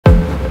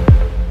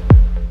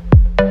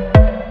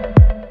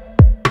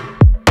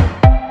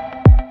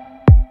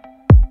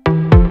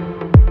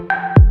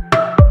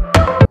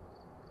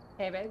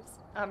babes,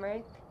 I'm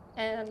Ray,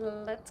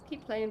 and let's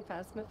keep playing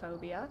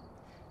Phasmophobia.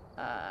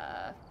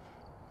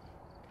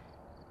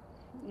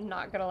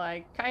 Not gonna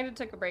lie, kind of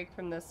took a break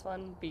from this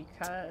one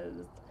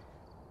because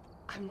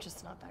I'm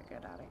just not that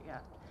good at it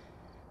yet.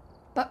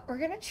 But we're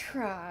gonna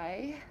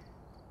try.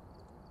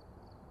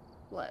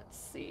 Let's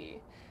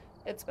see.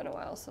 It's been a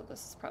while, so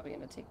this is probably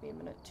gonna take me a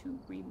minute to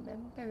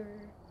remember.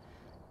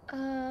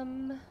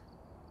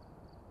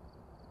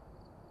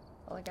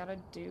 Well, I gotta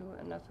do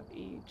enough of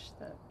each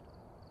that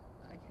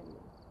I can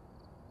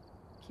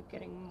keep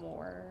getting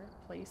more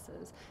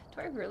places.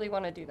 Do I really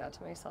want to do that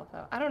to myself,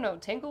 though? I don't know.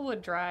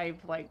 Tanglewood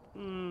Drive, like,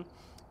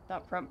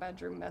 that front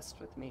bedroom messed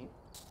with me.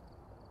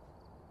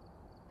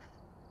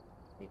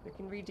 I think we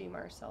can redeem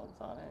ourselves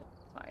on it.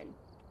 Fine.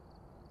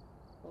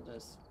 We'll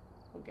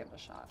give it a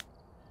shot.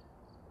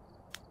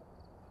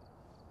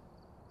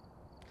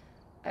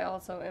 I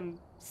also am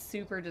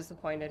super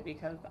disappointed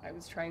because I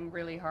was trying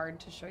really hard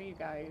to show you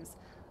guys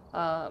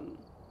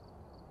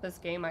this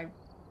game I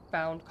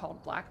found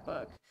called Black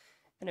Book,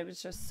 and it was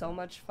just so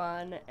much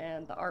fun,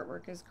 and the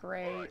artwork is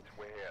great,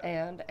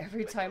 and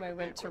every time I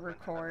went to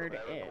record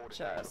it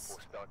just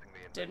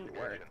didn't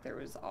work. There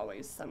was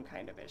always some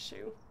kind of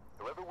issue.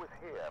 Whoever was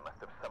here must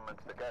have summoned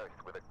the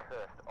ghost with a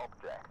cursed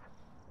object.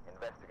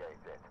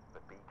 Investigate it,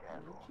 but be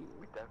careful.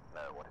 We don't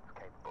know what it's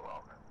capable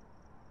of.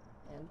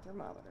 And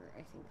thermometer.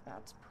 I think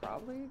that's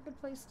probably a good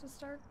place to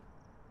start.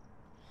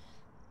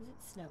 Is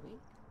it snowing?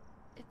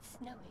 It's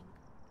snowing.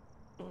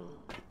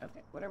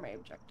 Okay, what are my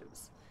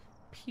objectives?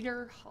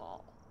 Peter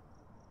Hall.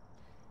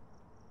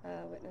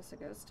 Witness a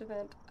ghost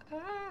event.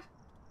 Ah!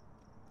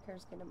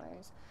 Hair's getting in my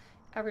eyes.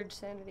 Average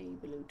sanity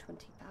below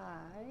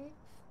 25.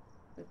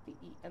 With the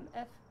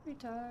EMF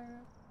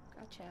retard.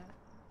 Gotcha.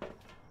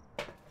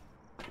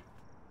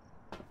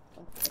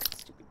 Don't forget the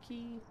stupid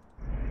key.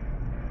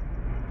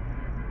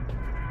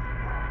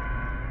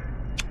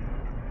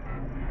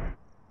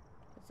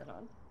 Is it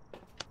on?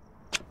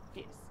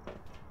 Yes.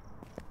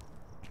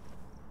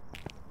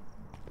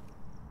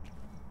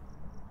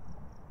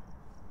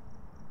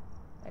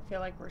 I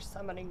feel like we're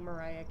summoning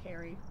Mariah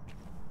Carey.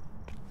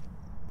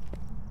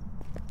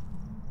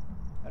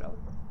 Hello?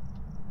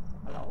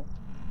 Hello?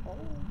 Oh,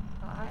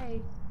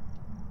 hi.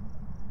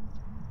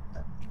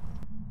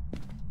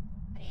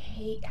 I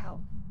hate how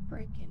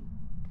frickin'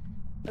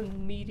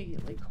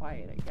 immediately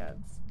quiet it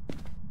gets.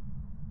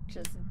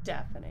 Just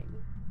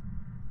deafening.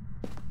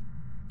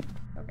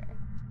 Okay,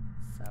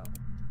 so.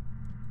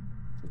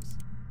 Oops.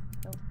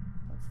 No,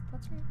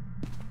 that's right.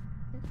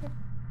 You're good.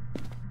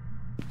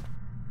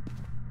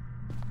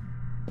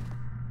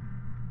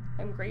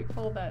 I'm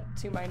grateful that,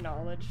 to my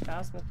knowledge,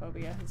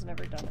 Phasmophobia has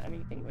never done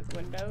anything with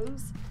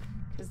Windows,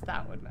 because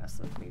that would mess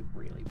with me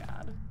really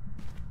bad.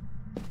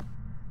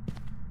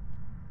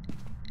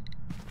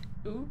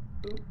 Ooh,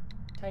 ooh.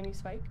 Tiny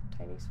spike,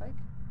 tiny spike.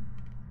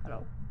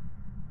 Hello?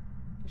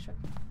 You shook?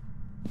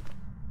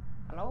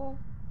 Hello?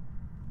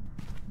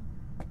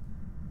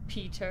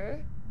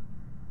 Peter?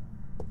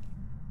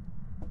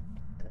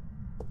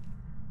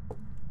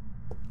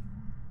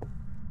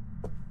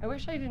 I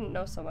wish I didn't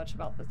know so much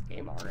about this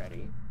game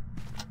already.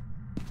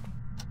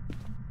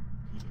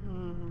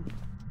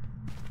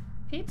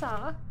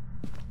 Peter?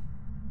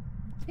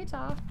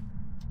 Peter?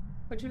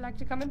 Would you like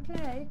to come and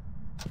play?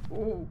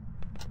 Ooh.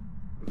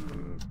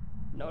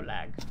 No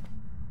lag.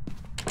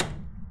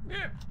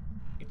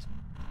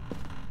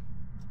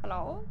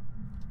 Hello?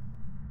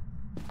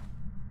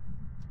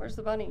 Where's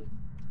the bunny?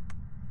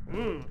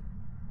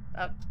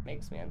 That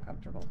makes me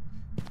uncomfortable.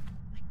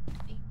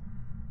 Like me.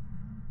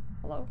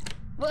 Hello?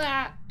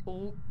 Blah!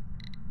 Ooh.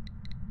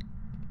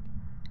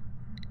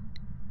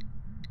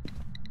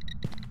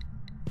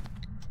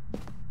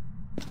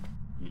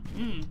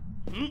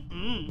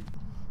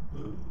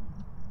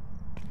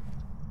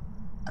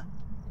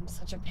 I'm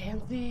such a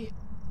pansy.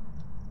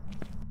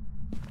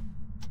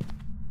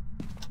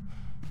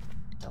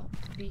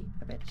 Don't be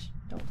a bitch.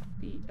 Don't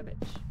be a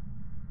bitch.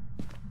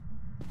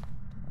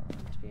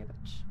 Don't be a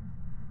bitch.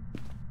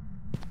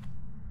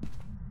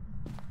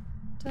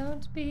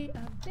 Don't be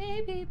a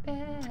baby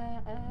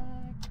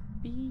back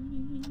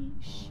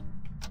beesh.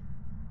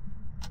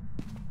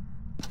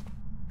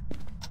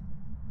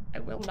 I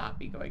will not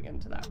be going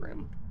into that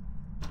room.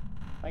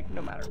 Like,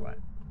 no matter what.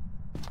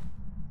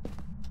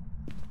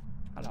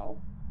 Hello?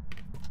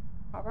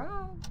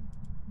 Hello?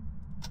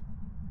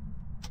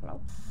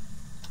 Hello?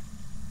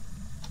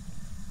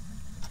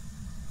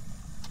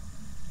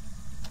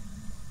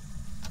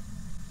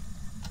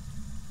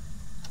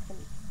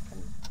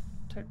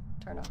 Can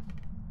turn off.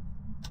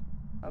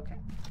 Okay.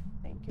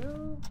 Thank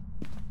you.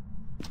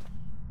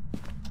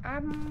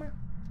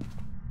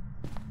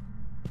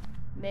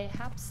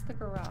 Mayhaps the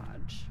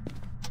garage.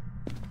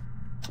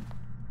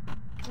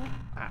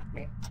 Ah,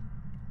 man.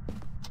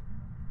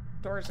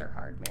 Doors are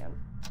hard, man.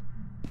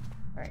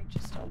 Alright,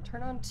 just don't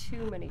turn on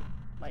too many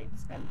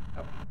lights and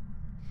okay.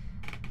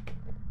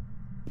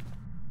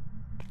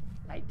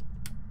 Light.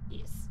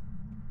 Yes.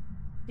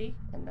 See?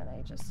 And then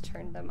I just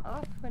turn them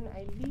off when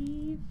I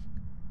leave.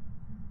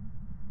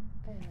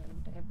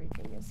 And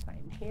everything is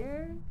fine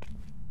here.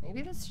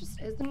 Maybe this just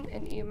isn't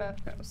an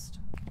EMF ghost.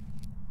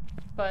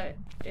 But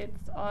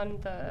it's on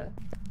the...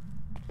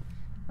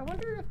 I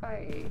wonder if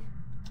I...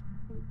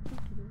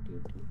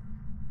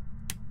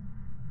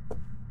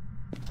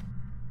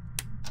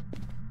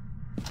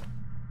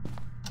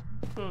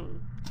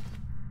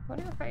 I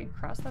wonder if I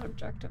cross that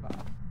objective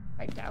off.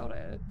 I doubt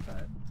it,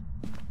 but...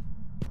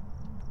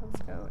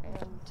 Let's go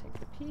and take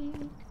a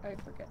peek. I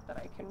forget that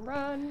I can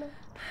run.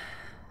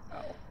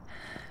 Oh.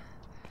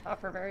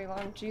 Not for very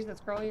long. Jesus,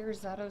 girl, you're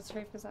as out of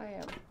shape as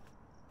I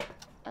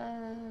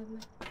am.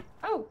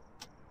 Oh!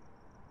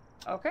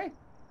 Okay.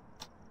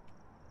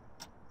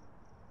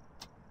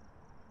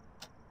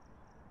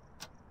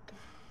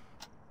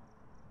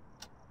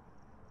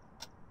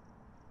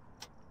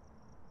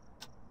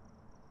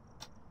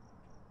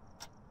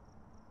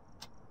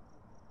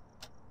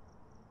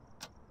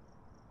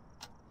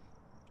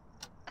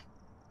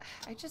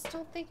 I just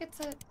don't think it's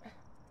a...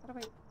 How do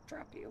I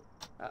drop you?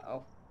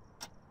 Uh-oh.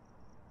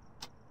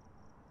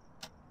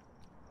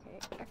 Okay,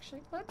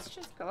 actually, let's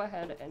just go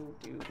ahead and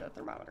do the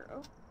thermometer.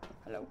 Oh,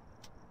 hello.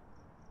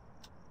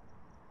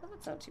 Well,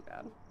 that's not too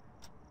bad.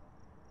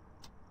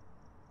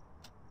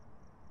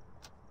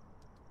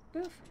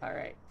 Oof.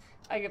 Alright,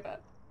 I give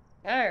up.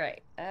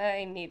 Alright,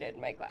 I needed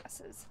my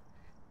glasses.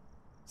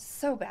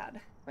 So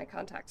bad. My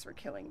contacts were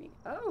killing me.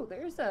 Oh,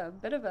 there's a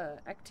bit of a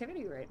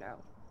activity right now.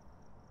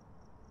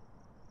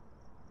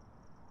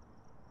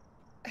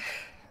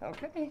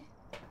 Okay.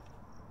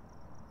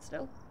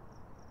 Still.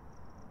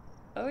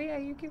 Oh yeah,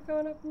 you keep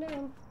going up and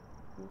down.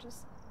 I'm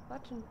just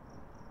watching.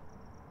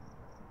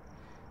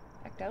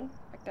 Back down,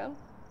 back down.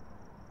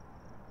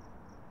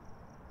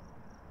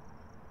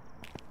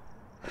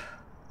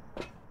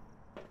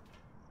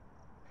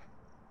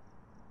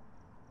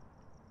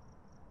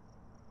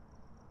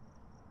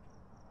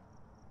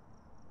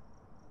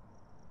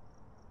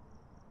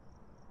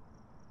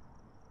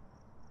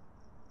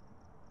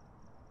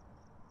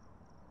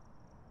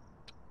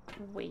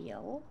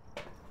 Well.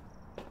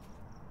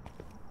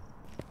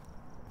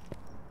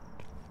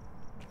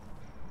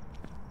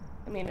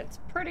 I mean, it's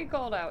pretty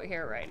cold out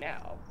here right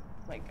now.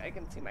 Like, I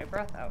can see my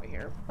breath out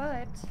here,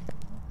 but...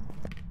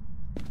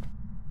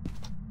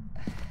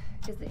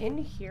 Is in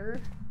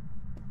here...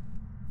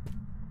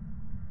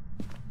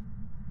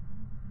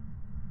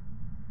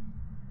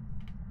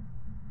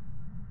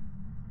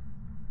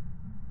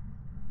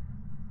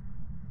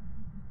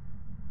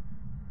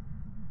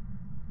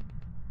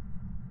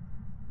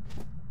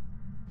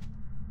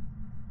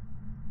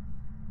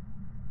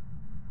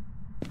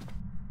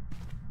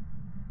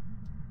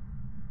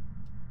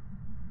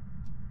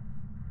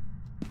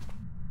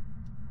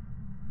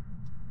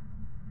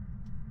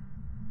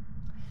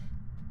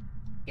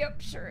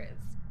 Yep, sure is.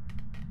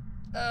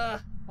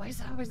 Why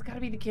is it always gotta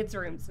be the kids'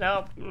 rooms?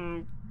 Nope.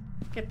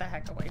 Get the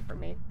heck away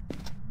from me.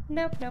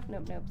 Nope, nope,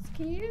 nope, nope.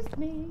 Excuse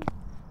me.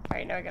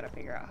 Alright, now I gotta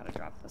figure out how to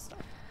drop this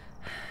stuff.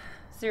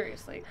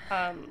 Seriously.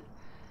 The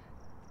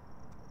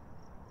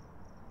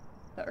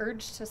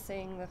urge to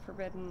sing the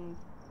forbidden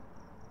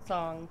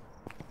song.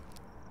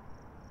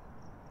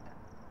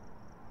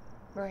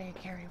 Mariah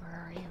Carey,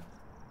 where are you?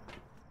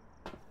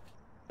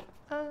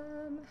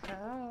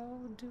 How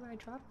do I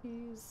drop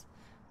these?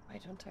 Why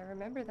don't I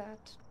remember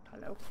that?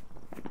 Hello?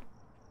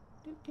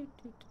 Do, do,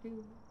 do, do,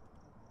 do.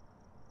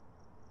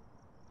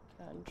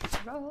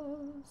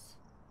 Controls.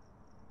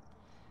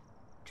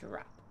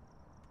 Drop.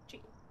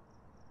 G.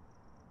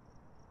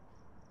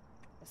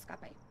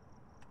 Escape.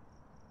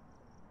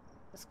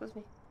 Excuse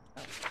me.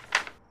 Oh.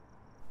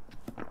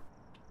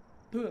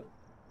 Ugh.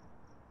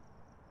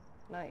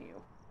 Not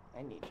you.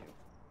 I need you.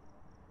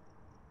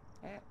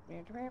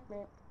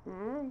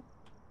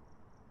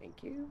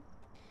 Thank you.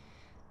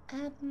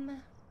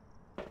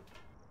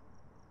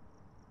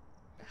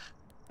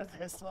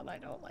 This one I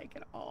don't like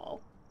at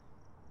all.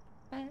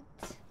 But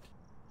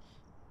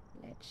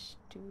let's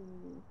do...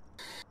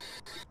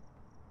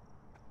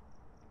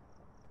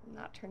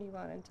 Not turn you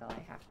on until I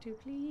have to,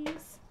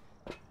 please.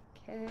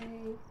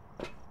 Okay.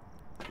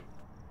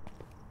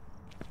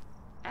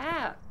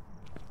 Ah!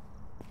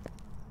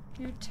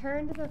 You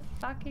turned the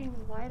fucking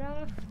light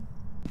off?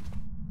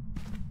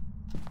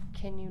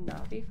 Can you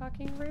not be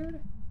fucking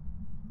rude?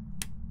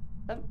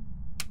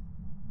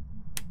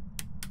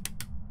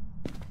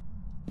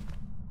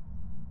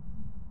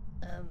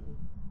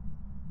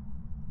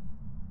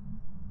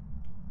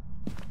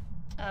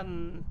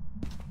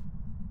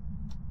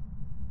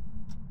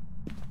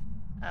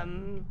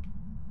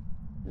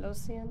 Lo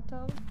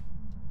siento.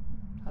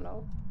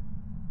 Hello?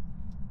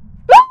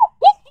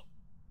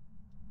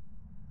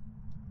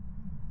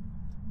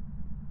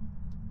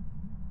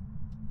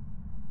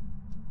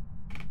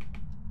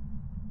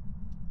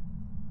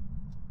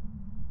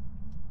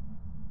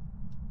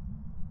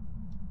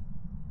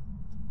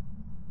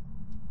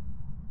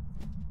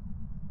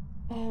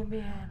 Oh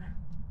man.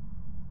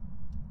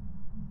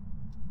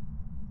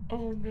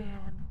 Oh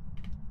man.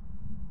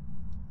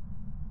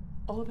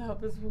 Oh,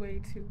 that was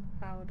way too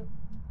loud.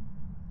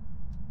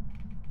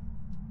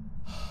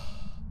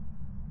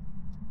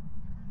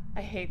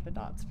 I hate the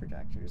dots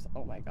projectors.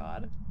 Oh my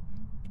god.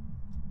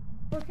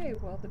 Okay,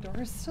 well, the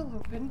door is still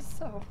open,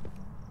 so...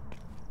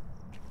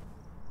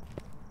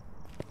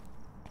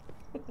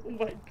 Oh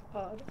my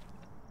god.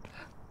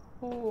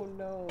 Oh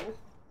no.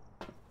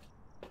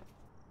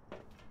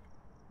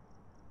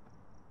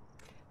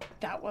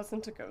 That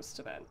wasn't a ghost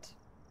event.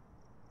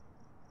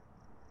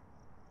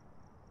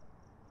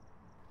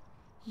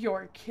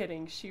 You're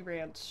kidding, she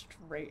ran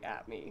straight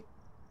at me.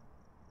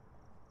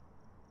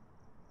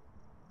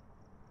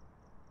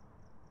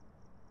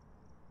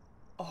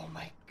 Oh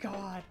my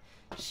god,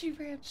 she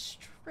ran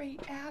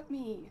straight at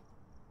me.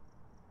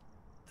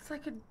 It's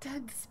like a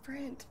dead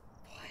sprint.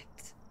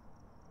 What?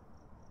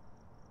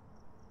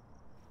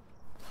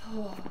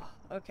 Oh,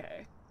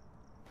 okay.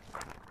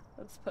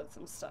 Let's put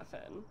some stuff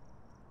in.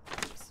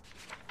 Oops.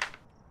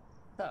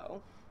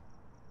 So,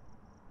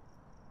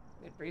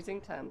 we had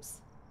freezing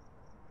temps.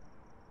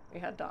 We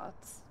had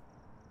dots.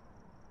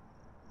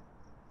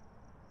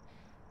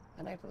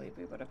 And I believe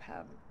we would have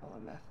had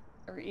OMF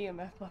or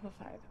EMF level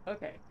 5.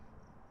 Okay.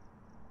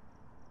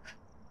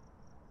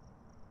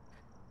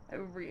 I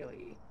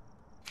really,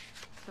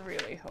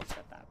 really hope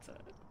that that's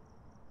it.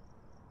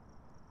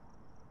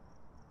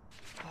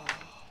 Oh,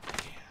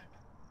 man.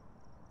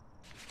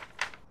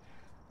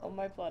 Oh,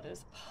 my blood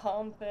is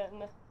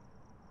pumping.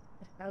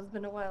 It has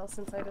been a while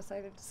since I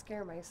decided to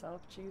scare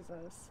myself.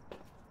 Jesus.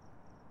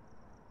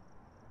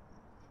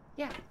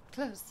 Yeah,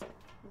 close. That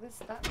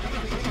was a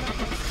good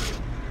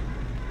enough.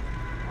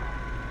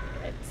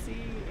 Let's see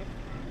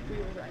if we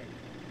were right.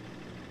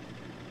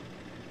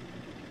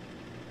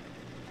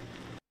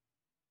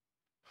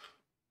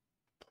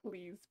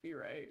 Please be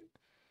right.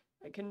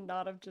 I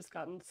cannot have just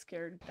gotten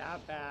scared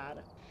that bad.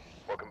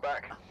 Welcome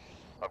back.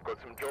 I've got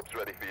some jobs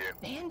ready for you.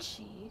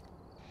 Banshee?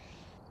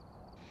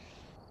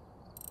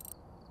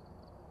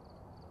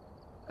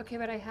 Okay,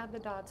 but I had the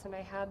dots and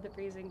I had the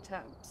freezing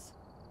temps.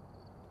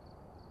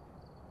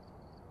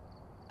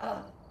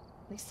 At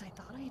least I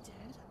thought I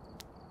did.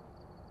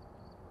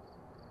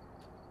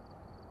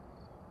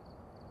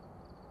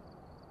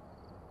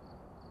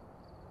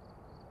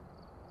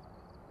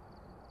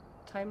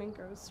 Timing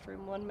goes through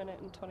 1 minute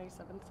and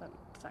 27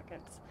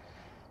 seconds.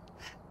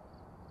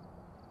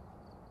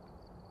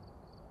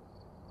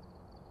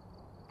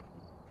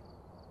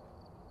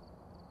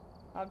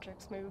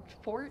 Objects moved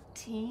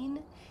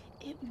 14?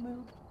 It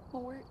moved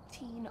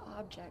 14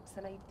 objects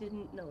and I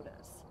didn't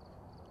notice.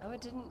 Oh,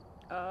 it didn't.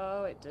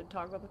 Oh, it did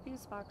toggle the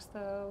fuse box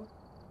though.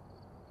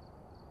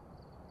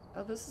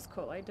 Oh, this is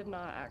cool. I did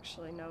not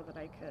actually know that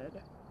I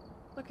could.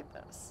 Look at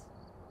this.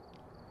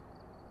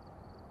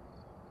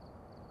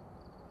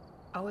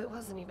 Oh, it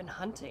wasn't even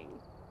hunting.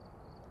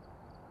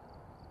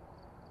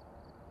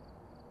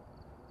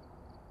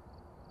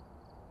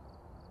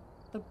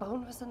 The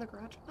bone was in the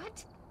garage.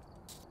 What?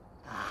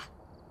 Ah.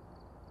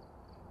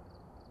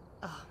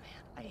 Oh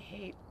man, I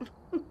hate.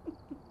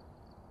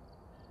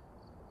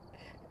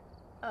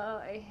 Oh,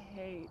 I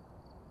hate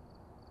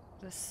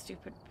this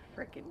stupid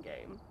frickin'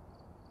 game.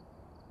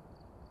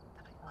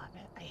 But I love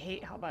it. I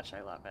hate how much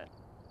I love it.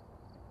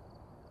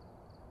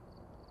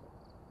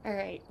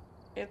 Alright,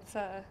 it's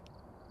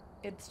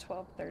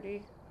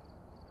 12:30.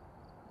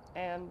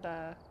 And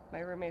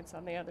my roommate's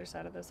on the other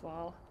side of this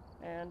wall.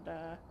 And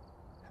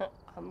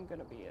I'm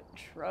gonna be in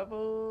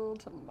trouble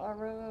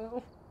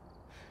tomorrow.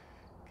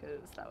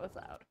 'Cause that was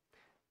loud.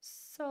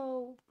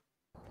 So,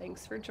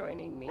 thanks for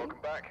joining me.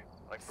 Welcome back.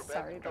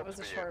 Sorry, that was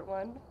a short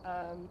one.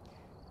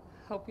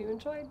 Hope you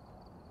enjoyed.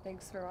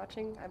 Thanks for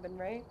watching. I've been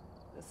Ray.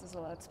 This is a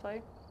Let's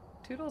Play.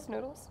 Toodles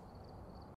noodles.